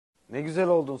Ne güzel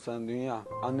oldun sen dünya.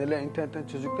 Anneler internetten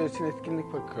çocuklar için etkinlik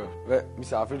bakıyor ve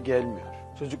misafir gelmiyor.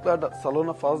 Çocuklar da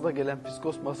salona fazla gelen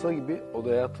fiskos masa gibi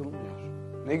odaya atılmıyor.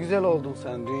 Ne güzel oldun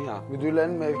sen dünya.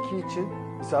 Müdürlerin mevki için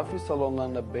misafir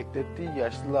salonlarında beklettiği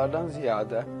yaşlılardan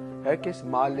ziyade herkes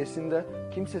mahallesinde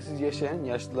kimsesiz yaşayan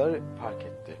yaşlıları fark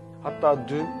etti. Hatta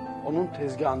dün onun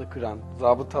tezgahını kıran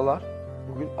zabıtalar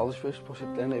bugün alışveriş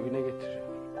poşetlerini evine getiriyor.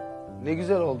 Ne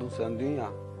güzel oldun sen dünya.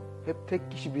 Hep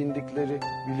tek kişi bindikleri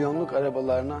milyonluk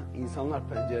arabalarına insanlar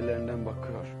pencerelerinden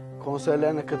bakıyor.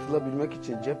 Konserlerine katılabilmek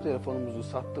için cep telefonumuzu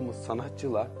sattığımız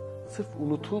sanatçılar sırf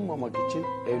unutulmamak için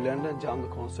evlerinden canlı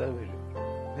konser veriyor.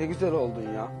 Ne güzel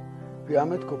oldun ya.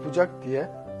 Kıyamet kopacak diye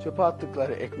çöpe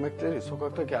attıkları ekmekleri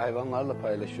sokaktaki hayvanlarla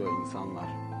paylaşıyor insanlar.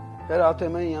 Her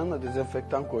ATM'nin yanına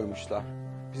dezenfektan koymuşlar.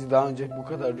 Bizi daha önce bu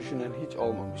kadar düşünen hiç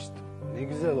olmamıştı. Ne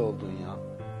güzel oldun ya.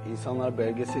 İnsanlar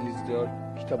belgesel izliyor,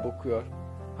 kitap okuyor.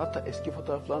 Hatta eski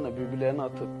fotoğraflarına birbirlerine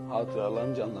atıp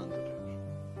hatıralarını canlandırıyor.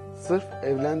 Sırf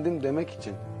evlendim demek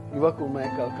için yuva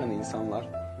kurmaya kalkan insanlar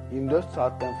 24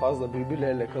 saatten fazla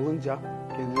birbirleriyle kalınca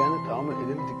kendilerine tahammül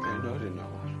edemediklerini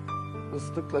öğreniyorlar.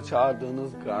 Islıkla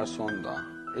çağırdığınız garsonda,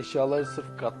 eşyaları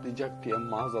sırf katlayacak diye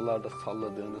mağazalarda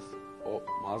salladığınız o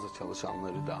mağaza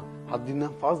çalışanları da,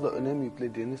 haddinden fazla önem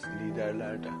yüklediğiniz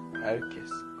liderler de,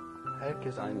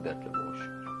 herkes aynı dertle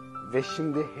boğuşuyor. Ve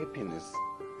şimdi hepiniz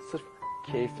sırf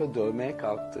keyfe dövmeye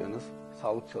kalktığınız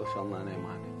sağlık çalışanlarına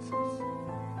emanetsiniz.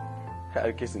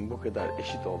 Herkesin bu kadar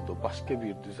eşit olduğu başka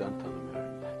bir düzen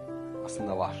tanımıyorum ben.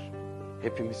 Aslında var.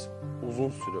 Hepimiz uzun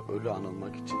süre ölü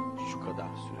anılmak için şu kadar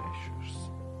süre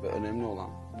yaşıyoruz. Ve önemli olan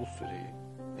bu süreyi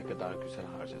ne kadar güzel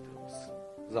harcadığımız.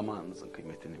 Zamanınızın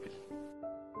kıymetini bilin.